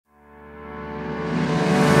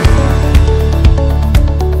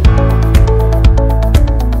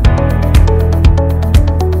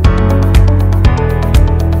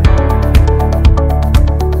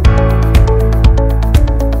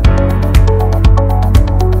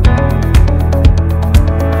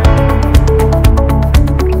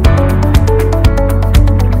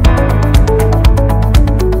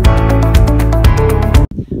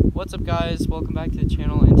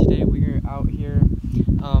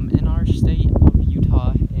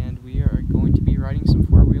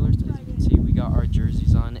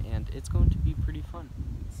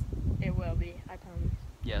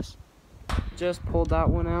just pulled that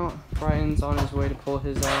one out. Brighton's on his way to pull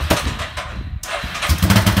his out.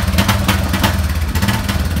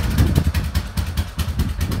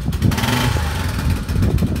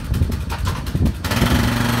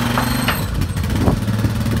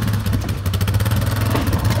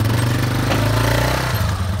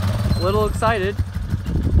 A little excited.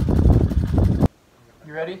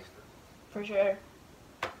 You ready? For sure.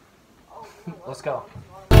 Let's go.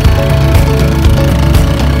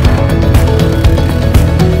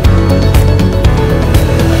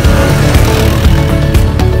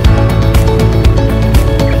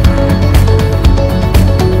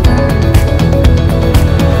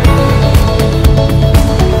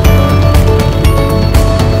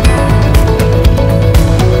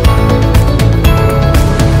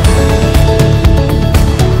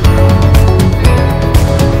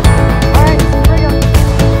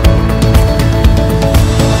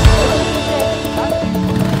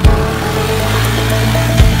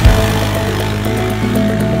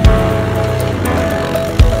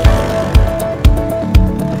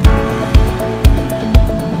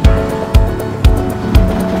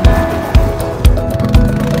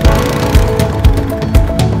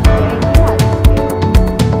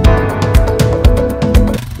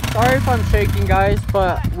 I'm shaking, guys,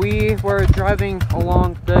 but we were driving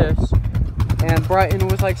along this and Brighton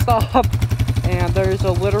was like, stop, and there's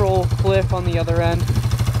a literal cliff on the other end.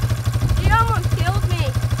 He almost killed me.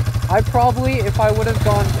 I probably, if I would have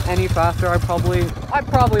gone any faster, I probably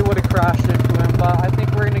would have crashed into him, but I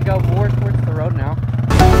think we're gonna go more towards the road now.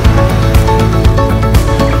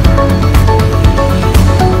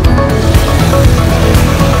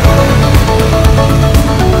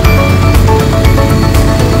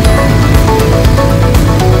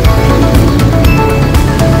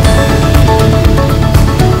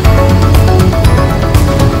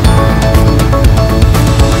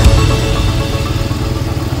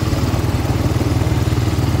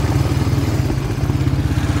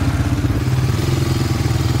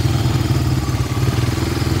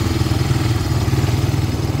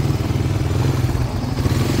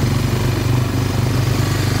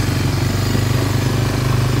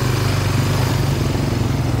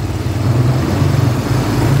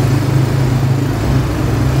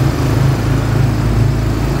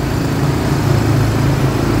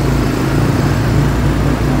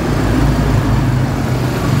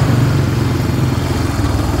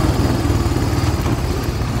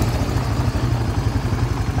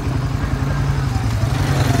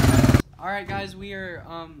 Alright guys, we are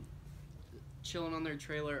chilling on their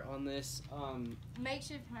trailer on this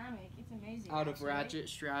makeshift hammock. It's amazing. out of ratchet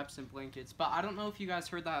straps and blankets. But I don't know if you guys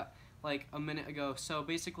heard that like a minute ago. So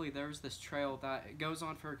basically there's this trail that goes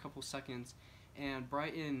on for a couple seconds, and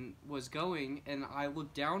Brighton was going, and I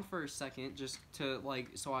looked down for a second just to like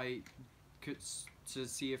so I could to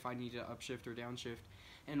see if I need to upshift or downshift.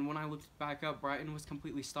 And when I looked back up, Brighton was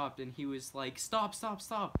completely stopped, and he was like, stop, stop,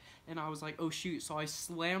 stop. And I was like, oh shoot. So I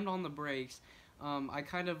slammed on the brakes. I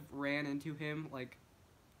kind of ran into him, like,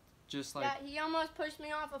 just like... Yeah, he almost pushed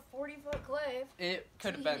me off a 40-foot cliff. It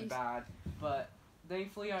could have been bad, but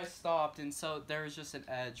thankfully I stopped, and so there was just an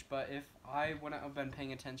edge. But if I wouldn't have been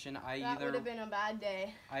paying attention, that would have been a bad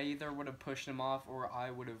day. I either would have pushed him off, or I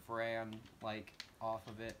would have ran, like, off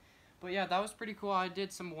of it. But yeah, that was pretty cool. I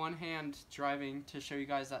did some one-hand driving to show you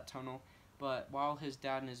guys that tunnel. But while his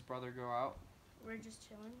dad and his brother go out, we're just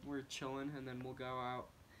chilling. We're chilling, and then we'll go out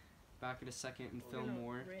back in a second and film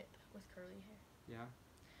more. Rip with curly hair. Yeah,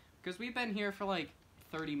 because we've been here for like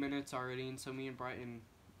 30 minutes already, and so me and Brighton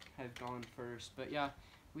have gone first. But yeah,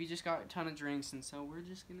 we just got a ton of drinks, and so we're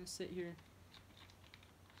just gonna sit here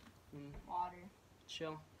and water,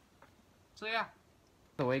 chill. So yeah.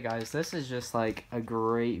 By the way, guys, this is just like a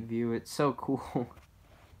great view. It's so cool.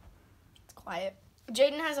 It's quiet.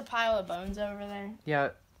 Jaden has a pile of bones over there. Yeah,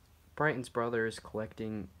 Brighton's brother is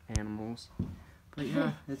collecting animals. But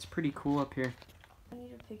yeah, it's pretty cool up here. I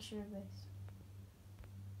need a picture of this.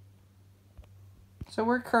 So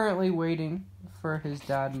we're currently waiting for his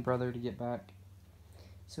dad and brother to get back.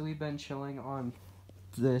 So we've been chilling on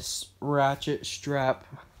this ratchet strap.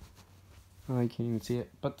 Oh, I can't even see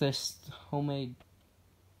it. But this homemade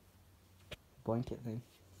blanket thing.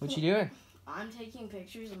 What you doing? I'm taking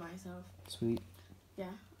pictures of myself. Sweet. Yeah.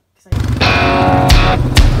 'Cause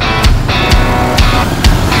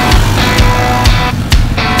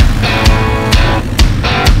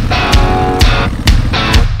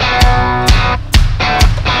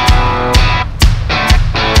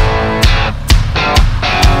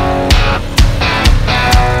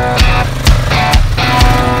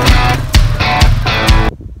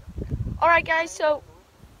Alright guys, so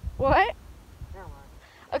what?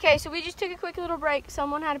 Okay, so we just took a quick little break.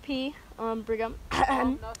 Someone had to pee. Brigham.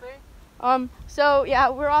 Nothing. So yeah,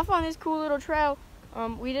 we're off on this cool little trail.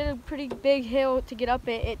 We did a pretty big hill to get up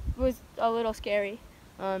it. It was a little scary,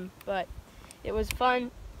 but it was fun.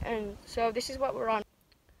 And so this is what we're on.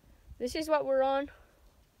 It's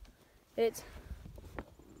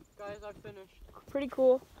Guys, I finished. pretty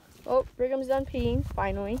cool. Oh, Brigham's done peeing,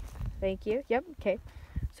 finally. Thank you. Yep, okay.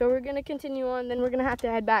 So we're going to continue on, then we're going to have to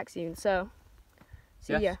head back soon. So,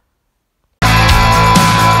 see ya.